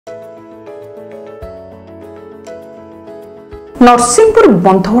नरसिंहपुर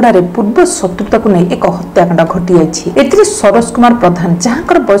बंधगुड़ा पूर्व शत्रुता को नहीं एक हत्याकांड घटी सरोज कुमार प्रधान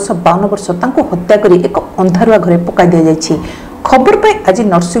जहां बयस 52 वर्ष हत्या कर एक अंधारुआ घरे पकड़ दि जाएगी। खबर पाई आज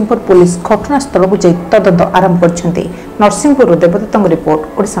नरसिंहपुर पुलिस घटनास्थल को जाई तदंत आरंभ कर Narsinghpur Devdutt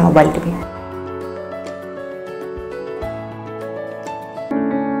report Odisha mobile TV.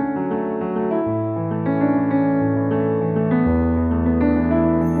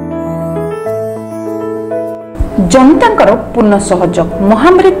 जनता पूर्ण सहयोग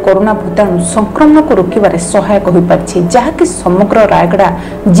महामारी कोरोना भूताणु संक्रमण को रोकबार सहायक हो पारे जहाँकि समग्र रायगड़ा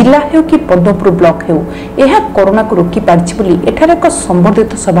जिला हो कि पद्मपुर ब्लॉक हो यह कोरोना को रोकी पारी एक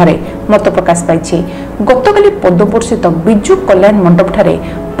संबर्धित सभा मत प्रकाश पाई। गतकाली पद्मपुर स्थित विजु कल्याण मंडप ठारे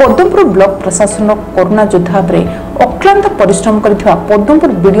पद्मपुर ब्लॉक प्रशासन कोरोना योद्धा भाव अक्लांत परिश्रम करथिबा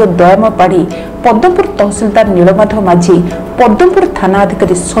पद्मपुर वीडियो दयामय पाड़ी पद्मपुर तहसीलदार नीलमाधव माझी पद्मपुर थाना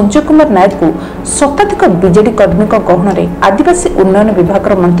अधिकारी संजय कुमार नायक को शताधिक बीजेडी कर्मी गहन में आदिवासी उन्नयन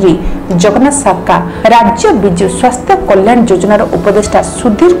विभाग मंत्री जगन्नाथ साक्का राज्य विजु स्वास्थ्य कल्याण योजनार उपदेष्टा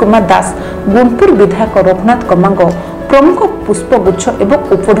सुधीर कुमार दास गुणपुर विधायक रघुनाथ कमांग प्रमुख पुष्पगुच्छ एवं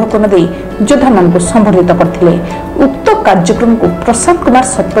उपढौकन दे योद्धा मान संबर्धित करथिले। उक्त कार्यक्रम को प्रशांत कुमार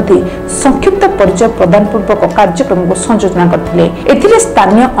शतपथी संक्षिप्त परिचय प्रदान पूर्वक कार्यक्रम को संयोजना करथिले। एथिरे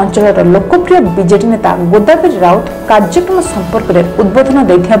स्थानीय अंचलर लोकप्रिय बीजेडी नेता गोदावरी राउत कार्यक्रम संपर्क में उद्बोधन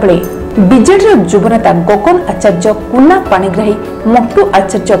देथिया बेले बीजेडी युव नेता गगन आचार्य कुना पाणिग्राही मट्टू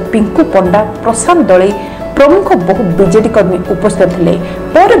आचार्य पिंकू पंडा प्रशांत दलई प्रमुख बहु बीजेडी कर्मी उपस्थित थे।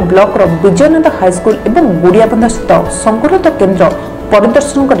 पर ब्लॉक विजयनंद हाईस्कूल और गुड़ियाबंध स्थित संगरोध केन्द्र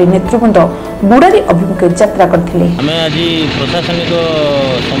परिदर्शन कर नेतृवृंद गुड़ारी अभिमुखे यात्रा करथिले। हमें आज प्रशासनिक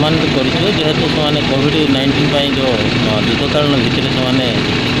सम्मानित जेहेतु से कोविड-19 जो युद्धकालीन भितर से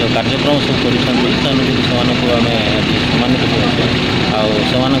जो कार्यक्रम सब कर सम्मानित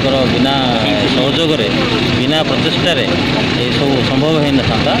कर बिना सहयोग बिना प्रचेषार सब संभव हो ना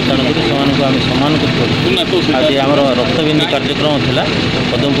था तेणुक से सम्मान कर आज आम रक्तबिंदु कार्यक्रम था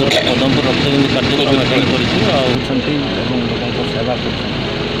पद्मपुर रक्तबिंदु कार्यक्रम कर सेवा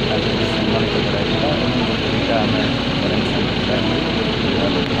सम्मानित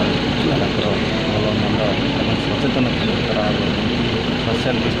सचेतन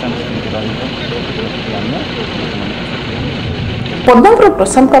सोशल डिस्टेंस पद्मपुर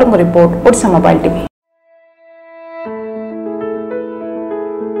प्रशांत report Odisha mobile TV.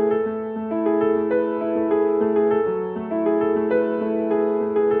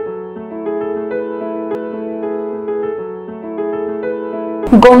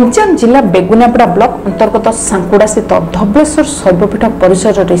 Ganjam जिला बेगुनियापड़ा ब्लॉक अंतर्गत सांकुड़ा स्थित धबलेश्वर शैवपीठ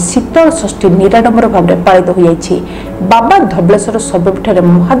परिसर में शीतल षष्ठी निराडंबर भाव में पालित हो जाएगी। बाबा धबलेश्वर शैवपीठ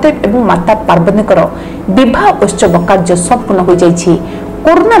महादेव एवं माता पार्वती विवाह उत्सव कार्य संपूर्ण हो जाएगी।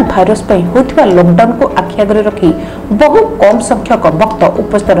 कोरोना भाइरस होता लॉकडाउन को आखि आगे रखी बहु कम संख्यक भक्त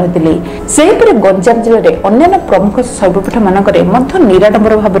उपस्थित रहते। सेहीपरि गंजाम जिले में अन्य प्रमुख शैवपीठ मानक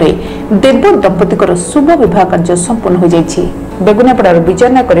निराडंबर भाव में देव दंपति शुभ विवाह कार्य संपूर्ण हो जाएगी। बेगुनियापड़ा विजय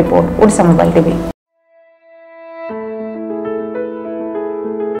नायक report Odisha mobile TV.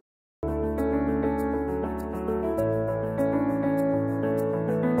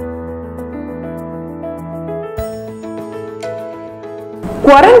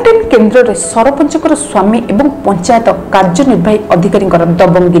 Quarantine केन्द्र में सरपंचकर स्वामी एवं पंचायत कार्यनिर्वाही अधिकारी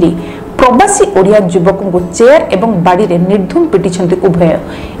दबंगिरी प्रवासी ओडिया युवक को चेयर एवं बाड़ी रे निर्धूम पिटिछंती उभय।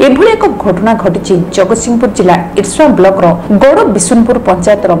 एभली एक घटना घटी जगतसिंहपुर जिला इरसुआ block Gaur Bishunpur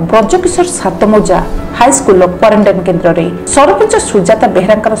panchayat Brajkishore सातमौजा high school quarantine केन्द्र में सरपंच सुजाता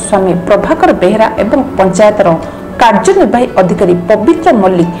बेहरा स्वामी प्रभाकर बेहरा एवं पंचायत कार्यनिर्वाही अधिकारी पवित्र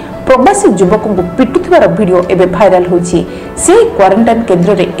मल्लिक प्रवासी युवक को पिटुथिबार वीडियो एवं भाइराल होछि। से क्वारंटाइन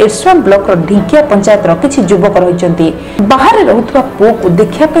केन्द्र में एरसुआ ब्लॉक ढिंकिया पंचायत किछि युवक रहिसंती। बाहर रहुथबा पुओ को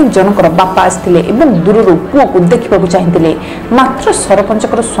देखिया पई जनकर बापा आस्थिले एवं दूररू पुओ को देखिबाकू चाहिथिले। मात्र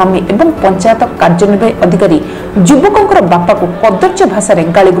सरपंचकर स्वामी एवं पंचायत कार्यनिर्वाही अधिकारी युवकंकर बापा को कदर्य भाषा रे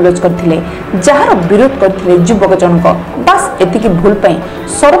गाली गुलज करथिले जहार विरोध करथिले युवक जनक। बस एतिकी भूल पई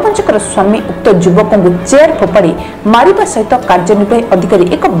सरपंचकर स्वामी उक्त युवक को चेयर फोपाड़ी मारिबा सहित कार्यनिर्वाही अधिकारी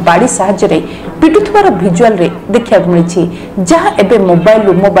एक बाड़ी साहाय्य पिटुथिबार भिजुआल रे देखिया मिली जहां एबे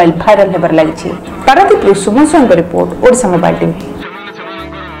मोबाइल भाइराल हेबार लागिछि। पारादीप सुमन Singh report Odisha mobile TV.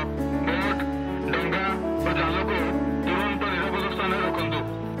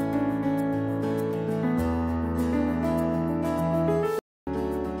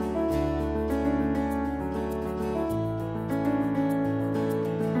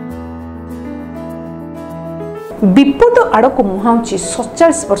 विपद आड़क मुहाउची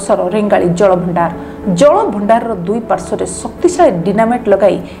 47 वर्षर रेंगाली जल भंडार दुई पार्श्व शक्तिशाली डिनामाइट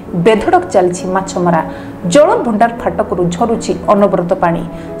लगाई बेधड़क चली माछमरा जल भंडार फाटकरू झरुची अनवरत पानी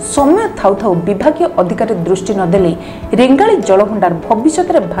समय थाउ थाउ विभाग अधिकारी दृष्टि नदेले रेंगाली जल भंडार भविष्य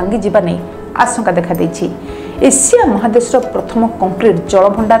में भांगी जीवा नहीं आशंका देखा देछि। एशिया महादेशर प्रथम कंक्रीट जल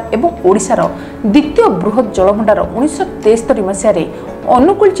भंडार एवं ओडिशार द्वितीय बृहत जल भंडार 1973 मसीह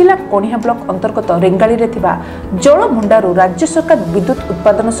अनुगुल जिला कणिया ब्लॉक अंतर्गत रेंगाली रे थिबा जल भंडार राज्य सरकार विद्युत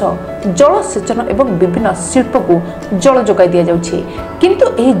उत्पादन सह जल सेचन एवं विभिन्न शिल्प को जल जोगाई दिया जाउछि। किंतु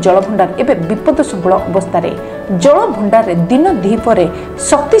एही जल भंडार एबे विपद संकुल अवस्था जल भंडार रे दिन दीपरे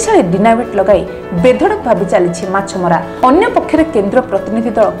शक्तिशाली डिनामाइट लगाई बेधड़क भाव चली माछमरा। अन्य पक्षरे केंद्र प्रतिनिधि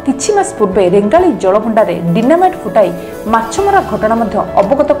दल किछि मास पूर्वे रेंगाली जल भंडार रे डिनामाइट फुटाई माछमरा घटना मध्य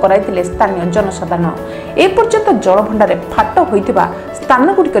अवगत कराइतिले स्थानीय जनसाधारण। ए पर्यंत जल भंडार फाट होइतिबा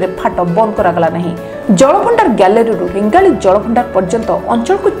स्थान गुड़िक फाट बंद करागला नहीं। जल भंडार गैलेरी रेंगाली जल भंडार पर्यंत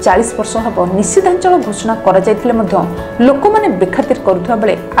अंचल को 40 वर्ष हम निषेधांचल घोषणा करा जायतिले मध्य लोक माने बेखातिर करुथुवा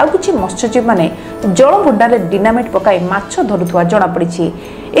बेले आउ किछि मत्स्यजीवी माने जल भंडार डिनामाइट पकाई माछ धरुथुवा जणा पड़िछि।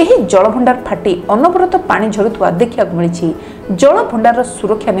 एही जल भंडार फाटी अनवरत पानी झरुथुवा देखिया मिलिछि। जल भंडार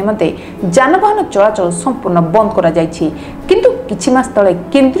सुरक्षा निमंते जानवाहन चलाचल संपूर्ण बंद करा जायछि। किंतु किछि मास तले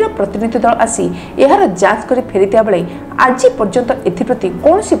केंद्रीय प्रतिनिधि दल आसी एहार जांच करि फेरितिया बेले आज पर्यंत एथिप्रति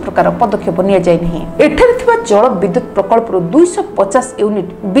कोनोसी प्रकार पदक्षेप निया जाय नहीं। एठारे थिबा जल विद्युत प्रकल्परु 250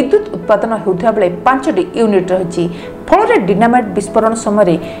 यूनिट विद्युत उत्पादन हेउथिया बेले 5टी यूनिट रहिछि। फल डिनामाइट विस्फोरण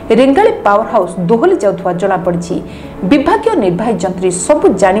समय रेंगाली पावर हाउस दोहली जाउथुवा जणा पड़िछि। विभागीय निर्वाही जंत्री सब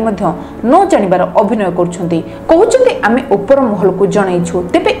जानी मध्य न जानिबार अभिनय करुछन्ति। कहउछन्ति आमे ऊपर महल को जणाइछु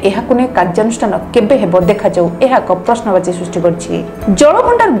तेबे एहाकु ने कार्यानुष्ठान केबे हेबो देखा जाऊ एहा एक प्रश्नवाची सृष्टि करछि। जल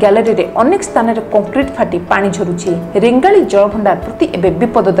भंडार गैलेरी रे अनेक स्थान रे कंक्रीट फाटी पानी झरुछि। रेंगाली जल भंडार प्रति एबे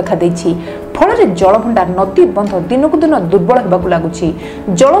विपद देखा दैछि। फल जल भंडार नदी बंध दिनकु दिन दुर्बल हेबाकु लागुछि।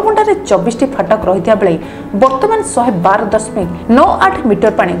 जल भंडार रे 24टी फाटक रहिथिया बेले वर्तमान 112.98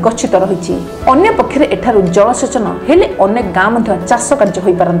 मीटर पानी गच्छित रहिछि। अन्य पक्षरे एठारु जलसेचन हेले अनेक गाँ मध्य चाष कार्य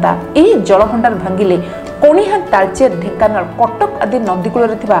होई पारंता। एही जल भंडार भांगिले कणिहा तालचेर ढेंकानाल कटक आदि नदीकूल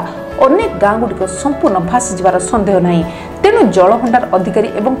अनेक गाँ गुड़िक संपूर्ण भासी जीवार संदेह नहीं। तेणु जल भंडार अधिकारी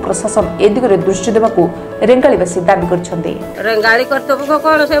एवं प्रशासन ए दिगरे दृष्टि देबाकू रेंगालीवासी दाबी करछन्ते। रेंगाली कर्तव्य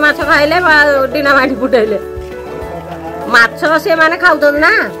कोन से माछ खाइले डिनामाइट फुटाइले माछ से माने खाउछन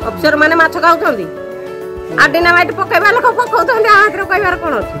ना अफसर माने माछ खाउछन्ती आ डिनामाइट पकाइबा लोक पकाउछन्ती आहात्र कहबार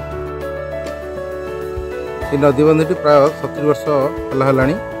कोन अछि। ए नदी बंधटी प्राय 70 वर्ष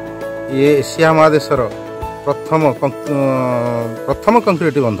हलानी। ये एशिया महादेशर प्रथम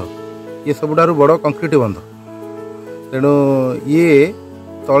कंक्रीट बंध ये सबुठारु बड़ कंक्रीट बंध। तेणु ये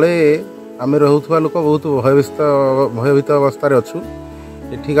तले आम रोथुवा लोक बहुत भयभीत अवस्था अच्छु।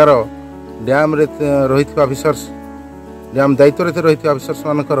 एठिकार डैम रे रही ऑफिसर्स डैम दायित्व रही ऑफिसर्स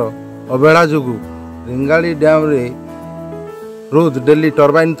मानकर अवहेला जोगु रेंगाली डैम रे रोज डेली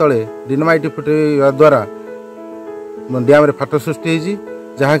टर्बाइन तले डिनामाइट फुटाइवा द्वारा डैम रे फाट सृष्टि होइछि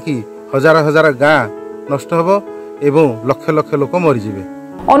जहाँकि हजार हजार गाँ नष्ट होबो एवं लक्ष लक्ष लोक मरीजिबे।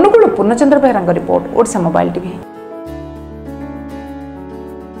 अनुगुल पूर्णचंद्र बेहरांग report Odisha mobile TV.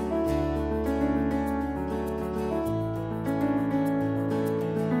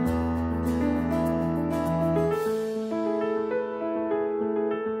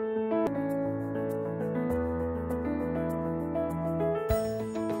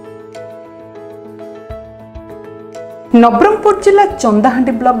 Nabarangpur जिला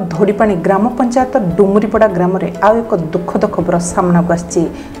चंदाहांडी ब्लॉक धोड़ीपाणी ग्राम पंचायत डुमुरीपड़ा ग्राम में आउ एक दुखद खबर सामना को आसी।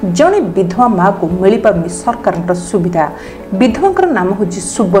 जड़े विधवा माँ को मिल पारनी सरकार सुविधा। विधवा नाम हूँ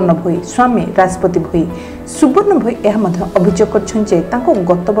सुवर्ण भोई, स्वामी राजपति भोई। सुवर्ण भोई यह अभियोग कर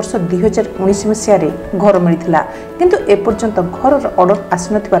गत वर्ष 2019 मसीह घर मिलता किंतु एपर्यंत घर ऑर्डर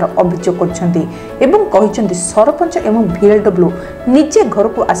आसी नथिबार अभियोग कर सरपंच एवं VLW निजे घर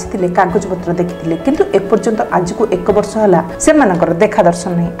को आसी कागजपत्र देखी किंतु एपर्यंत आज को एक वर्ष है से देखा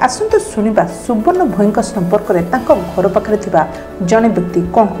दर्शन नहीं। आसतु शुणा सुवर्ण भोई संपर्क में घर पाखे जड़े व्यक्ति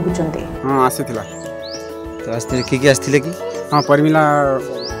कौन कहते। हाँ आसीथिला तो आस्ते की आस्ते कि हाँ परिमिला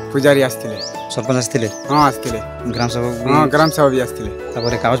पुजारी आस्ते सरपंच आस्ते हाँ आस्ते ग्राम सभा हाँ ग्राम सभा भी आस्ते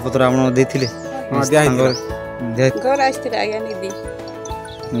तापर कागज पत्र आपण देथिले हाँ दिया घर आस्ते आज्ञा निदी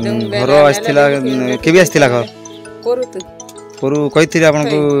घर आस्तेला के भी आस्तेला घर कोरुत कोरु कहिथिले आपण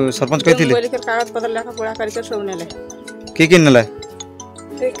को सरपंच कहिथिले बोली कर कागज पत्र लेखा पूरा करके सब नेले की नेला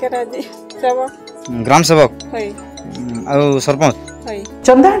राजी सेवक ग्राम सेवक होय आ सरपंच होय।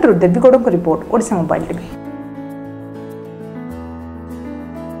 चंदाहांडी देवीगौड़ को report Odisha mobile TV.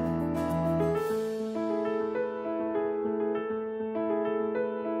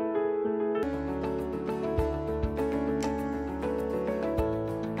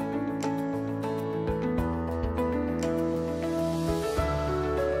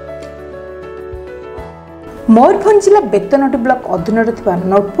 Mayurbhanj जिला बेतनटी ब्लॉक अधीन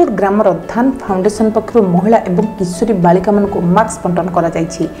नटपुर ग्रामर धान फाउंडेशन पक्षर महिला एवं किशोरी बालिका मानक मास्क बंटन कर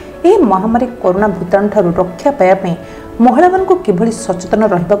महामारी कोरोना भूताणु ठारू रक्षा पाइबा महिला मानक किभली सचेतन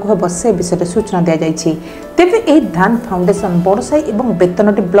रहा से विषय सूचना दी जाइए। तेबे यह धान फाउंडेशन बड़साई और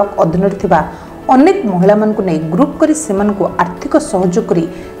बेतनटी ब्लॉक अधीन अनेक महिला मानक नहीं ग्रुप करी आर्थिक सहयोग करी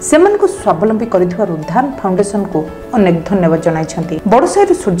स्वावलंबी करिथिबारु धान फाउंडेशन को अनेक धन्यवाद जनाइछन्ति।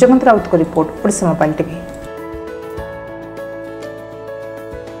 बड़साई सूर्यकांत राउत को रिपोर्ट ओडिशा मोबाइल टीवी।